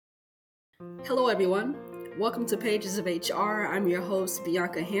Hello, everyone. Welcome to Pages of HR. I'm your host,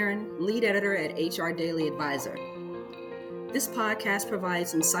 Bianca Heron, lead editor at HR Daily Advisor. This podcast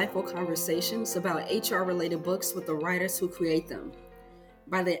provides insightful conversations about HR-related books with the writers who create them.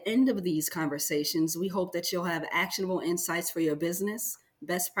 By the end of these conversations, we hope that you'll have actionable insights for your business,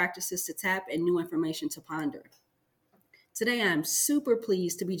 best practices to tap, and new information to ponder. Today, I'm super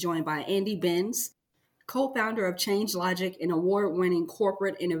pleased to be joined by Andy Benz, co-founder of ChangeLogic and award-winning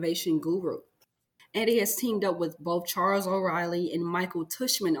corporate innovation guru. Andy has teamed up with both Charles O'Reilly and Michael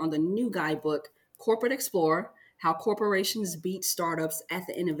Tushman on the new guidebook, Corporate Explorer: How Corporations Beat Startups at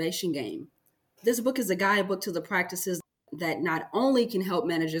the Innovation Game. This book is a guidebook to the practices that not only can help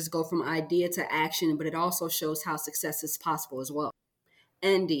managers go from idea to action, but it also shows how success is possible as well.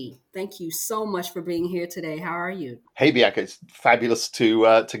 Andy, thank you so much for being here today. How are you? Hey, Bianca, it's fabulous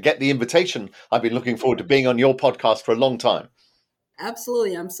to get the invitation. I've been looking forward to being on your podcast for a long time.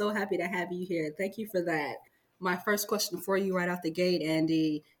 Absolutely. I'm so happy to have you here. Thank you for that. My first question for you right out the gate,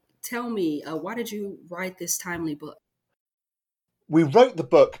 Andy, tell me, why did you write this timely book? We wrote the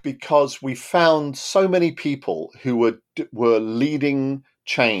book because we found so many people who were leading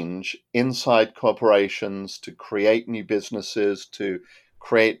change inside corporations to create new businesses, to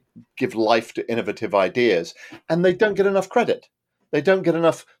give life to innovative ideas, and they don't get enough credit. They don't get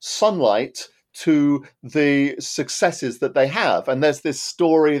enough sunlight to the successes that they have. And there's this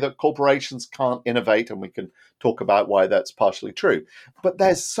story that corporations can't innovate, and we can talk about why that's partially true. But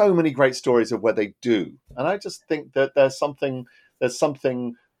there's so many great stories of where they do. And I just think that there's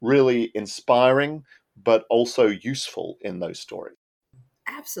something really inspiring, but also useful in those stories.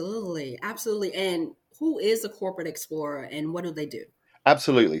 Absolutely. Absolutely. And who is a corporate explorer and what do they do?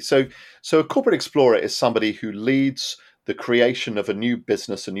 Absolutely. So a corporate explorer is somebody who leads the creation of a new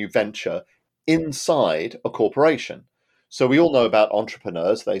business, a new venture inside a corporation. So we all know about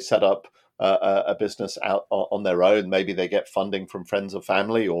entrepreneurs. They set up a business out on their own. Maybe they get funding from friends or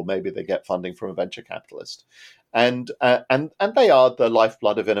family, or maybe they get funding from a venture capitalist. And they are the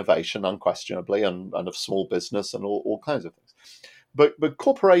lifeblood of innovation, unquestionably, and of small business and all kinds of things. But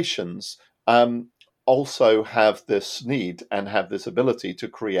corporations also have this need and have this ability to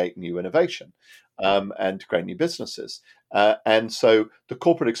create new innovation and to create new businesses. And so the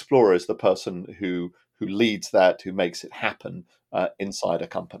corporate explorer is the person who leads that, who makes it happen inside a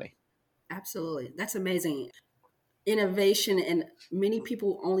company. Absolutely. That's amazing. Innovation, and many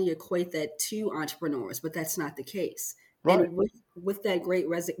people only equate that to entrepreneurs, but that's not the case. Right. And with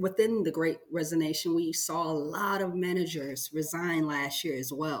that within the great resignation, we saw a lot of managers resign last year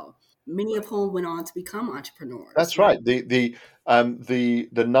as well, many of whom went on to become entrepreneurs. That's right. The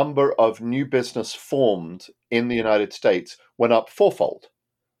number of new business formed in the United States went up fourfold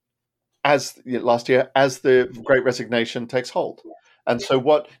last year as the Great Resignation takes hold. And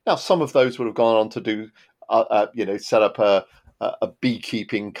so now some of those would have gone on to do, set up a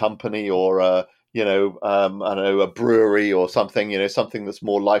beekeeping company or I don't know, a brewery or something, something that's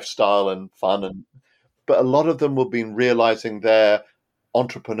more lifestyle and fun. But a lot of them have been realizing their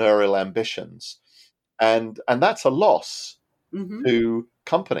entrepreneurial ambitions. And that's a loss Mm-hmm. to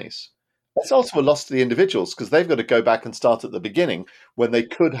companies. It's also a loss to the individuals because they've got to go back and start at the beginning when they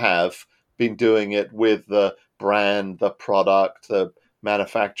could have been doing it with the brand, the product, the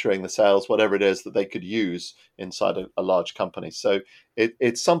manufacturing, the sales, whatever it is that they could use inside a large company. So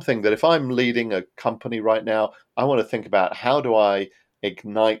it's something that if I'm leading a company right now, I want to think about how do I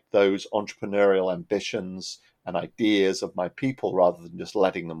ignite those entrepreneurial ambitions and ideas of my people rather than just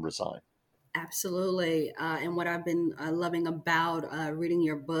letting them resign. Absolutely. And what I've been loving about reading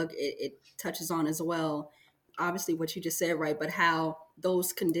your book, it touches on as well, obviously what you just said, right? But how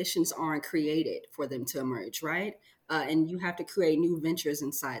those conditions aren't created for them to emerge, right? And you have to create new ventures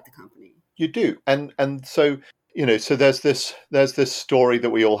inside the company. You do. And so, so there's this story that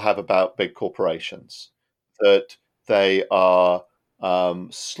we all have about big corporations, that they are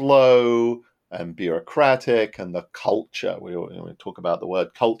slow and bureaucratic, and the culture. We talk about the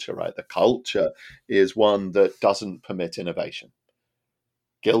word culture, right? The culture is one that doesn't permit innovation.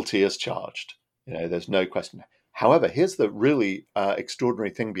 Guilty as charged. There's no question. However, here's the really extraordinary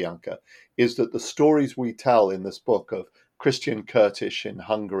thing, Bianca, is that the stories we tell in this book of Christian Curtis in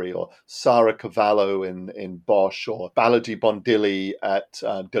Hungary, or Sara Cavallo in Bosch, or Balaji Bondili at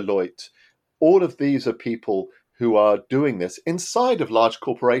Deloitte, all of these are people who are doing this inside of large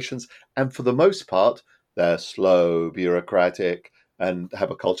corporations, and for the most part, they're slow, bureaucratic, and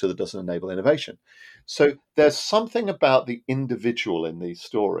have a culture that doesn't enable innovation. So there's something about the individual in these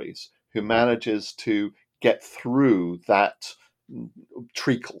stories who manages to get through that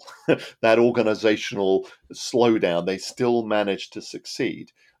treacle, that organizational slowdown. They still manage to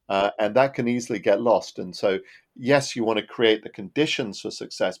succeed. and that can easily get lost. And so, yes, you want to create the conditions for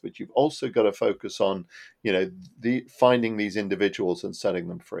success, but you've also got to focus on, the finding these individuals and setting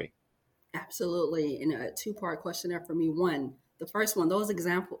them free. Absolutely. And a two-part question there for me. One, the first one, those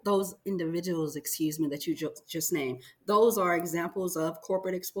individuals, that you just named, those are examples of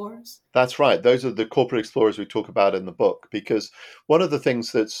corporate explorers. That's right. Those are the corporate explorers we talk about in the book, because one of the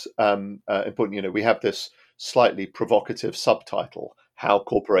things that's important, we have this slightly provocative subtitle, How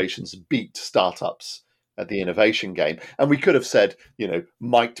Corporations Beat Startups at the Innovation Game. And we could have said,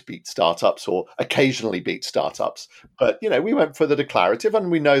 might beat startups or occasionally beat startups. But, we went for the declarative,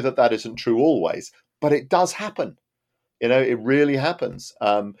 and we know that that isn't true always, but it does happen. It really happens.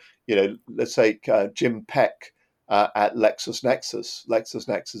 Let's say Jim Peck at LexisNexis.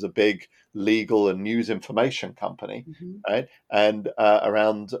 LexisNexis is a big legal and news information company, right? And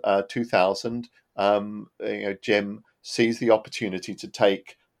around 2000, Jim sees the opportunity to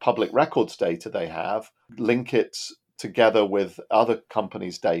take public records data they have, link it together with other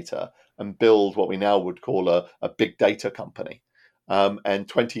companies' data, and build what we now would call a big data company. And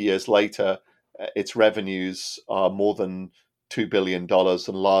 20 years later, its revenues are more than $2 billion and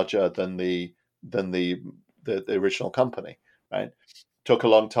larger than the original company, right? Took a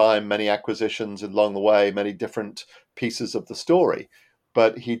long time, many acquisitions along the way, many different pieces of the story.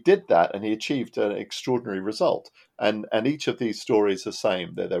 But he did that, and he achieved an extraordinary result. And each of these stories are the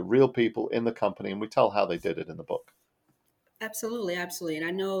same. They're real people in the company, and we tell how they did it in the book. Absolutely, absolutely. And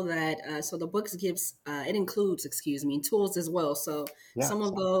I know that, so the books it includes, tools as well. So some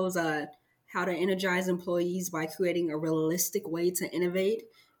of those, how to energize employees by creating a realistic way to innovate,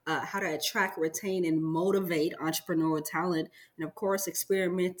 how to attract, retain, and motivate entrepreneurial talent, and of course,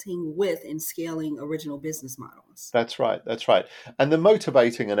 experimenting with and scaling original business models. That's right. That's right. And the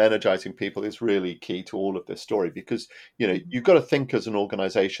motivating and energizing people is really key to all of this story, because, you've got to think as an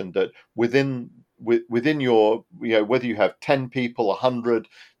organization that within your, whether you have 10 people, 100,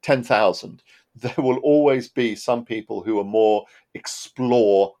 10,000, there will always be some people who are more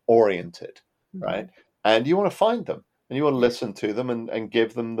explore oriented, right? And you want to find them, and you want to listen to them and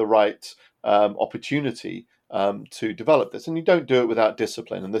give them the right opportunity to develop this. And you don't do it without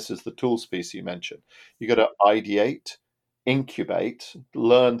discipline. And this is the tools piece you mentioned. You got to ideate, incubate,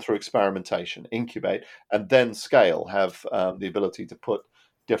 learn through experimentation, incubate, and then scale, have the ability to put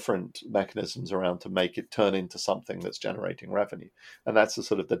different mechanisms around to make it turn into something that's generating revenue. And that's the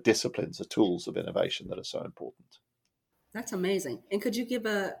sort of the disciplines, the tools of innovation that are so important. That's amazing. And could you give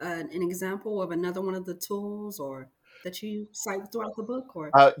an example of another one of the tools or that you cite throughout the book?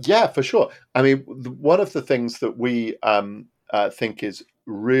 Or yeah, for sure. I mean, one of the things that we think is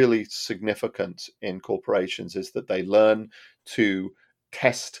really significant in corporations is that they learn to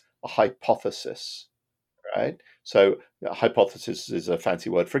test a hypothesis, right? So a hypothesis is a fancy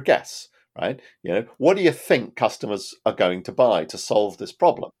word for guess, right? What do you think customers are going to buy to solve this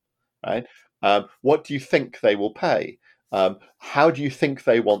problem, right? What do you think they will pay? How do you think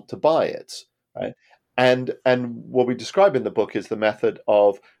they want to buy it, right? And what we describe in the book is the method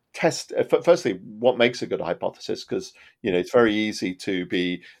of test. Firstly, what makes a good hypothesis? Because it's very easy to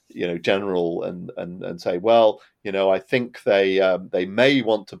be general and say, well, I think they may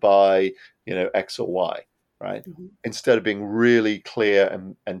want to buy X or Y, right? Instead of being really clear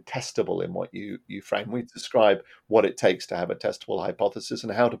and testable in what you frame. We describe what it takes to have a testable hypothesis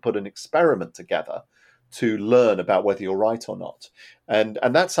and how to put an experiment together to learn about whether you're right or not. And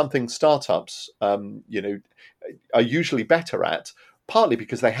that's something startups, are usually better at, partly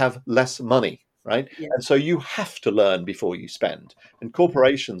because they have less money, right? Yeah. And so you have to learn before you spend. And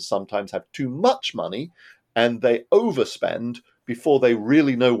corporations sometimes have too much money and they overspend before they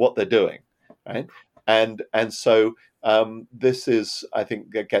really know what they're doing, right? And so this is, I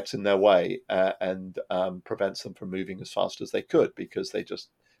think, that gets in their way and prevents them from moving as fast as they could, because they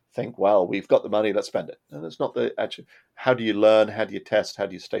just think, well, we've got the money, let's spend it. And it's not the actual. How do you learn? How do you test? How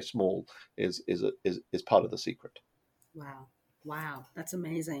do you stay small? Is part of the secret. Wow, that's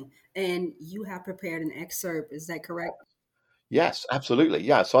amazing. And you have prepared an excerpt. Is that correct? Yes, absolutely.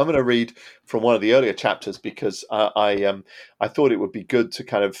 Yeah. So I'm going to read from one of the earlier chapters, because I thought it would be good to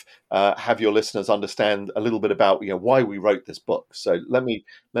kind of have your listeners understand a little bit about why we wrote this book. So let me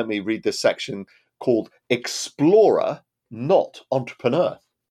read this section called "Explorer, Not Entrepreneur."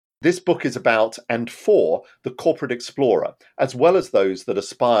 This book is about and for the corporate explorer, as well as those that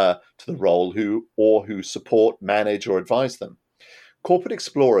aspire to the role who support, manage, or advise them. Corporate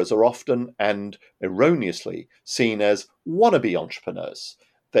explorers are often and erroneously seen as wannabe entrepreneurs.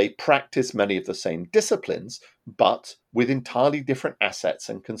 They practice many of the same disciplines, but with entirely different assets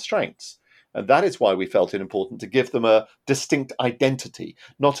and constraints. And that is why we felt it important to give them a distinct identity,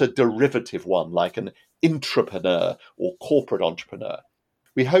 not a derivative one like an intrapreneur or corporate entrepreneur.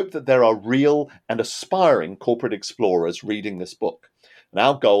 We hope that there are real and aspiring corporate explorers reading this book. And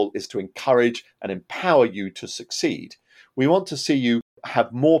our goal is to encourage and empower you to succeed. We want to see you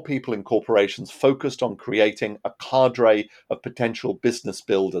have more people in corporations focused on creating a cadre of potential business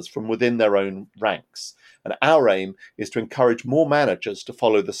builders from within their own ranks. And our aim is to encourage more managers to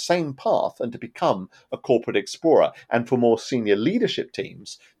follow the same path and to become a corporate explorer, and for more senior leadership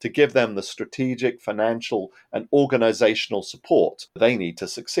teams to give them the strategic, financial, and organizational support they need to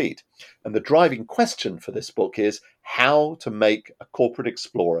succeed. And the driving question for this book is how to make a corporate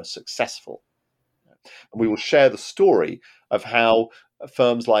explorer successful. And we will share the story of how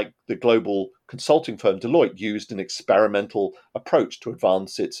firms like the global consulting firm Deloitte used an experimental approach to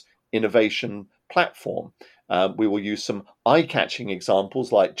advance its innovation platform. We will use some eye-catching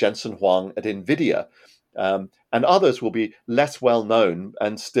examples like Jensen Huang at NVIDIA, and others will be less well known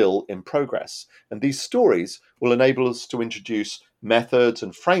and still in progress. And these stories will enable us to introduce methods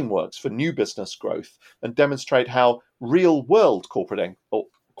and frameworks for new business growth and demonstrate how real-world corporate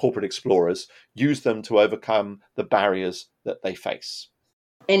explorers use them to overcome the barriers that they face.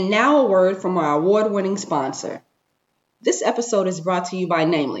 And now a word from our award-winning sponsor. This episode is brought to you by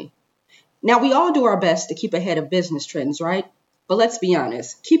Namely. Now, we all do our best to keep ahead of business trends, right? But let's be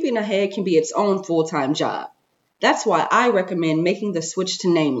honest, keeping ahead can be its own full-time job. That's why I recommend making the switch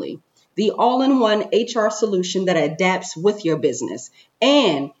to Namely, the all-in-one HR solution that adapts with your business,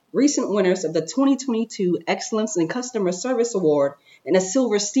 and recent winners of the 2022 Excellence in Customer Service Award and a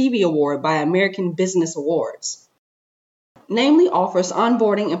Silver Stevie Award by American Business Awards. Namely offers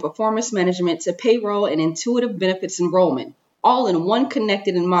onboarding and performance management to payroll and intuitive benefits enrollment, all in one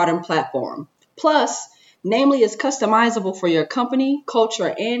connected and modern platform. Plus, Namely is customizable for your company,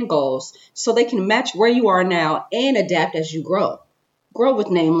 culture, and goals, so they can match where you are now and adapt as you grow. Grow with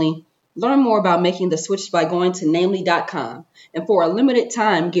Namely. Learn more about making the switch by going to namely.com. And for a limited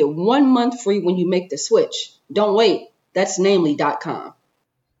time, get 1 month free when you make the switch. Don't wait. That's namely.com.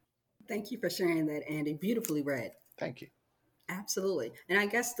 Thank you for sharing that, Andy. Beautifully read. Thank you. Absolutely. And I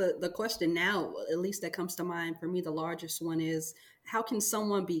guess the question now, at least that comes to mind for me, the largest one is, how can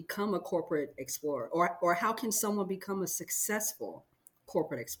someone become a corporate explorer, or how can someone become a successful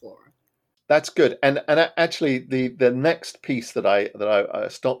corporate explorer? That's good. And actually the next piece that I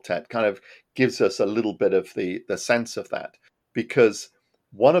stopped at kind of gives us a little bit of the sense of that, because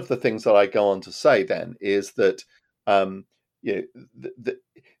one of the things that I go on to say then is that that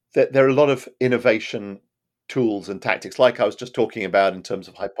there are a lot of innovation tools and tactics, like I was just talking about in terms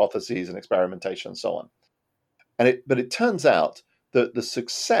of hypotheses and experimentation and so on. But it turns out that the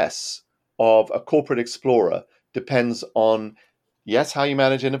success of a corporate explorer depends on, yes, how you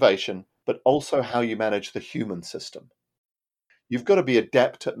manage innovation, but also how you manage the human system. You've got to be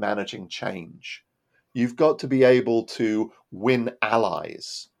adept at managing change. You've got to be able to win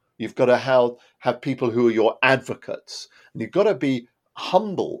allies. You've got to have people who are your advocates. And you've got to be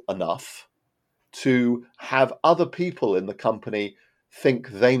humble enough to have other people in the company think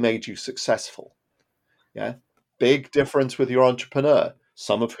they made you successful. Yeah. Big difference with your entrepreneur,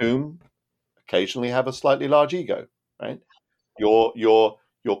 some of whom occasionally have a slightly large ego, right? Your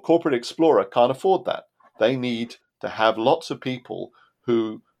corporate explorer can't afford that. They need to have lots of people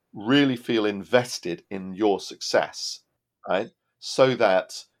who really feel invested in your success, right? So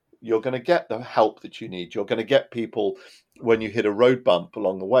that you're going to get the help that you need. You're going to get people when you hit a road bump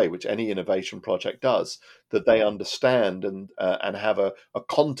along the way, which any innovation project does, that they understand and have a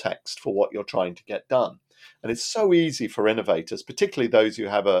context for what you're trying to get done. And it's so easy for innovators, particularly those who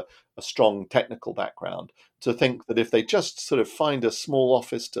have a strong technical background, to think that if they just sort of find a small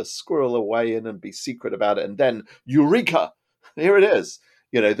office to squirrel away in and be secret about it, and then eureka, here it is,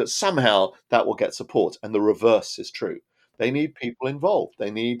 that somehow that will get support. And the reverse is true. They need people involved. They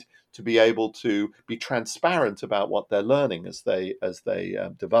need to be able to be transparent about what they're learning as they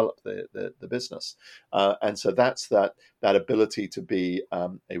develop the business. And so that's that ability to be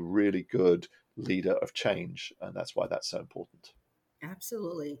a really good leader of change, and that's why that's so important.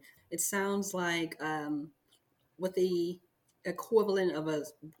 Absolutely. It sounds like with the equivalent of a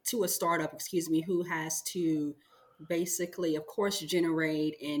startup, who has to basically, of course,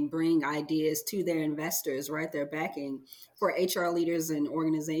 generate and bring ideas to their investors, right? Their backing for HR leaders and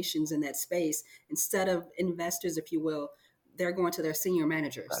organizations in that space. Instead of investors, if you will, they're going to their senior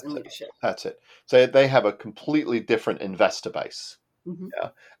managers in leadership. That's it. So they have a completely different investor base. Mm-hmm. Yeah.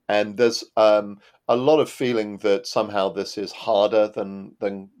 And there's a lot of feeling that somehow this is harder than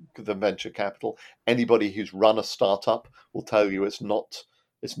venture capital. Anybody who's run a startup will tell you it's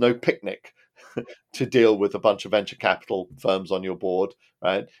no picnic. to deal with a bunch of venture capital firms on your board,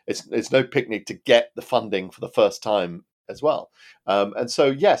 right? It's no picnic to get the funding for the first time as well. And so,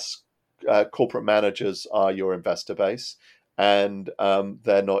 yes, corporate managers are your investor base, and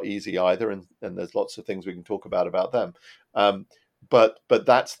they're not easy either. And there's lots of things we can talk about them. But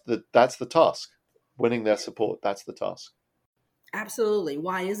that's the task. Winning their support, that's the task. Absolutely.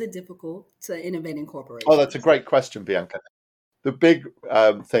 Why is it difficult to innovate in Oh, that's a corporations? great question, Bianca. The big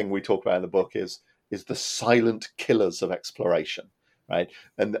thing we talk about in the book is the silent killers of exploration, right?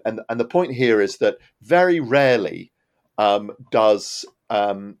 And the point here is that very rarely does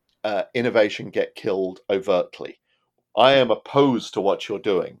innovation get killed overtly. I am opposed to what you're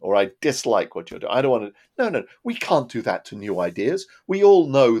doing, or I dislike what you're doing. I don't want to. No, we can't do that to new ideas. We all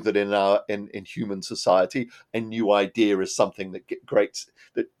know that in human society, a new idea is something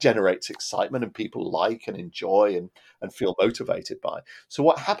that generates excitement and people like and enjoy and feel motivated by. So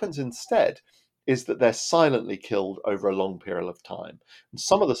what happens instead is that they're silently killed over a long period of time. And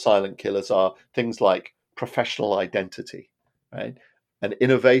some of the silent killers are things like professional identity, right? An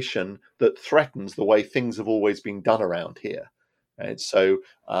innovation that threatens the way things have always been done around here. Right? So,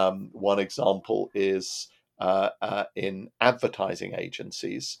 one example is in advertising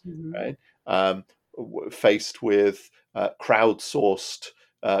agencies, Hmm. right? Faced with crowdsourced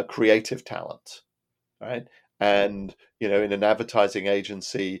creative talent, right? And in an advertising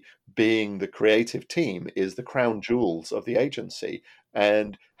agency, being the creative team is the crown jewels of the agency.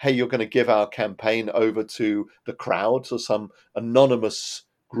 And hey, you're going to give our campaign over to the crowd, or some anonymous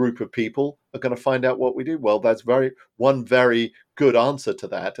group of people are going to find out what we do. Well, that's one very good answer to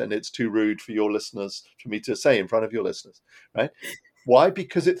that, and it's too rude for your listeners for me to say in front of your listeners, right? Why?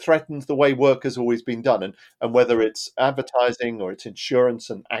 Because it threatens the way work has always been done. And whether it's advertising or it's insurance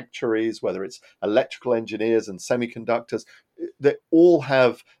and actuaries, whether it's electrical engineers and semiconductors, they all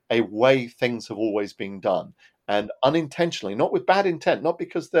have a way things have always been done. And unintentionally, not with bad intent, not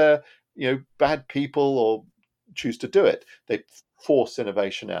because they're bad people or choose to do it, they force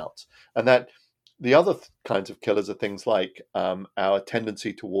innovation out. And that the other kinds of killers are things like our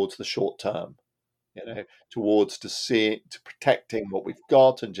tendency towards the short term, towards to protecting what we've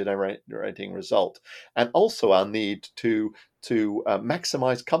got and generating result, and also our need to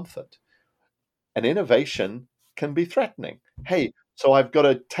maximize comfort. And innovation can be threatening. Hey, so I've got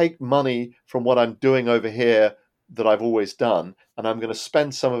to take money from what I'm doing over here that I've always done, and I'm going to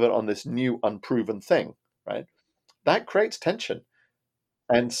spend some of it on this new unproven thing, right? That creates tension.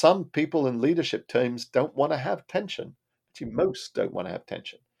 And some people in leadership teams don't want to have tension. Actually, most don't want to have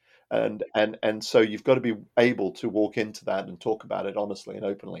tension. And so you've got to be able to walk into that and talk about it honestly and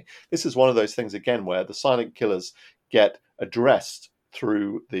openly. This is one of those things again where the silent killers get addressed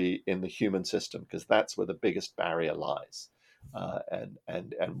in the human system, because that's where the biggest barrier lies.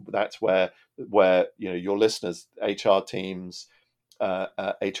 And that's where your listeners, HR teams,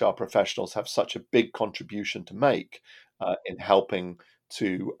 HR professionals have such a big contribution to make in helping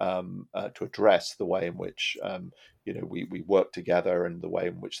to address the way in which we work together, and the way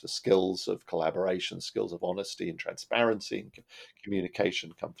in which the skills of collaboration, skills of honesty and transparency and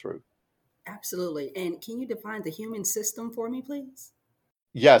communication come through. Absolutely. And can you define the human system for me, please?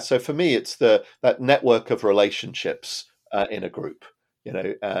 Yeah, so for me, it's that network of relationships in a group.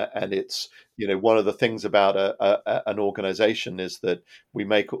 And it's one of the things about an organization is that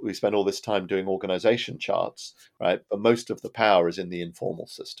we spend all this time doing organization charts, right? But most of the power is in the informal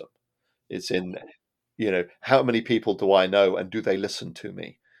system. It's in how many people do I know, and do they listen to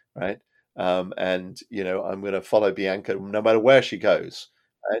me, right? And I'm going to follow Bianca no matter where she goes,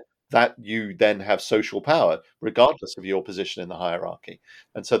 right? That you then have social power regardless of your position in the hierarchy.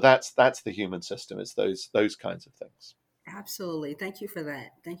 And so that's the human system. It's those kinds of things. Absolutely. Thank you for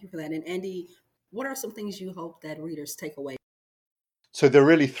that. Thank you for that. And Andy, what are some things you hope that readers take away? So there are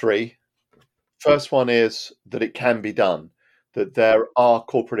really three. First one is that it can be done, that there are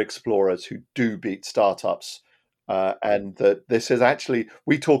corporate explorers who do beat startups, and that this is actually,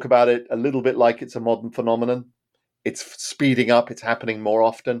 we talk about it a little bit like it's a modern phenomenon. It's speeding up, it's happening more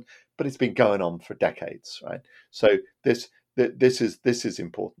often, but it's been going on for decades, right? So this is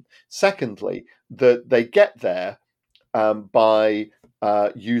important. Secondly, that they get there by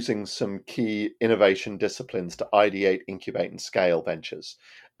using some key innovation disciplines to ideate, incubate, and scale ventures.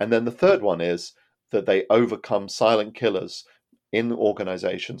 And then the third one is that they overcome silent killers in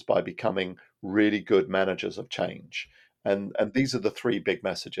organizations by becoming really good managers of change. And these are the three big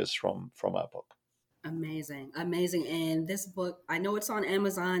messages from our book. Amazing. Amazing. And this book, I know it's on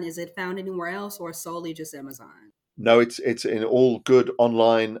Amazon. Is it found anywhere else or solely just Amazon? No, it's in all good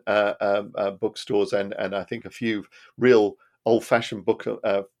online bookstores, and I think a few real old-fashioned brick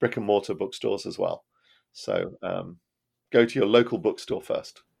and mortar bookstores as well. So go to your local bookstore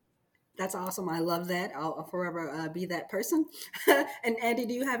first. That's awesome. I love that. I'll forever be that person. And Andy,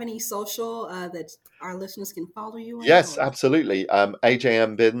 do you have any social that our listeners can follow you in? Yes, Or? absolutely.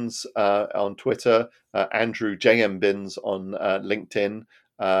 AJM Bins on Twitter, Andrew JM Bins on LinkedIn,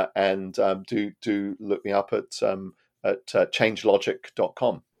 and do look me up at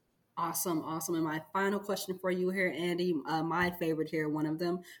changelogic.com. Awesome, awesome. And my final question for you here, Andy, my favorite here, one of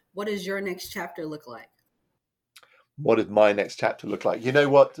them. What does your next chapter look like? What did my next chapter look like? You know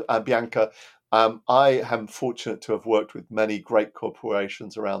what, Bianca? I am fortunate to have worked with many great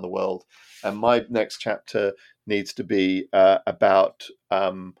corporations around the world, and my next chapter needs to be about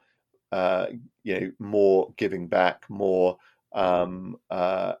more giving back, more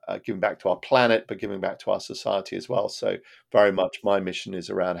giving back to our planet, but giving back to our society as well. So very much my mission is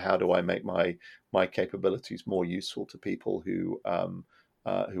around how do I make my capabilities more useful to people who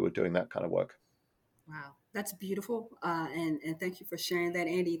are doing that kind of work. Wow, that's beautiful. And thank you for sharing that,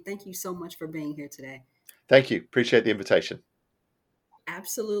 Andy. Thank you so much for being here today. Thank you. Appreciate the invitation.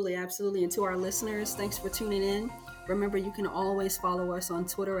 Absolutely, absolutely. And to our listeners, thanks for tuning in. Remember, you can always follow us on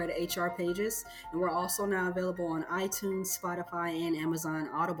Twitter at HR Pages, and we're also now available on iTunes, Spotify, and Amazon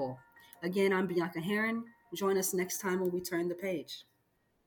Audible. Again, I'm Bianca Heron. Join us next time when we turn the page.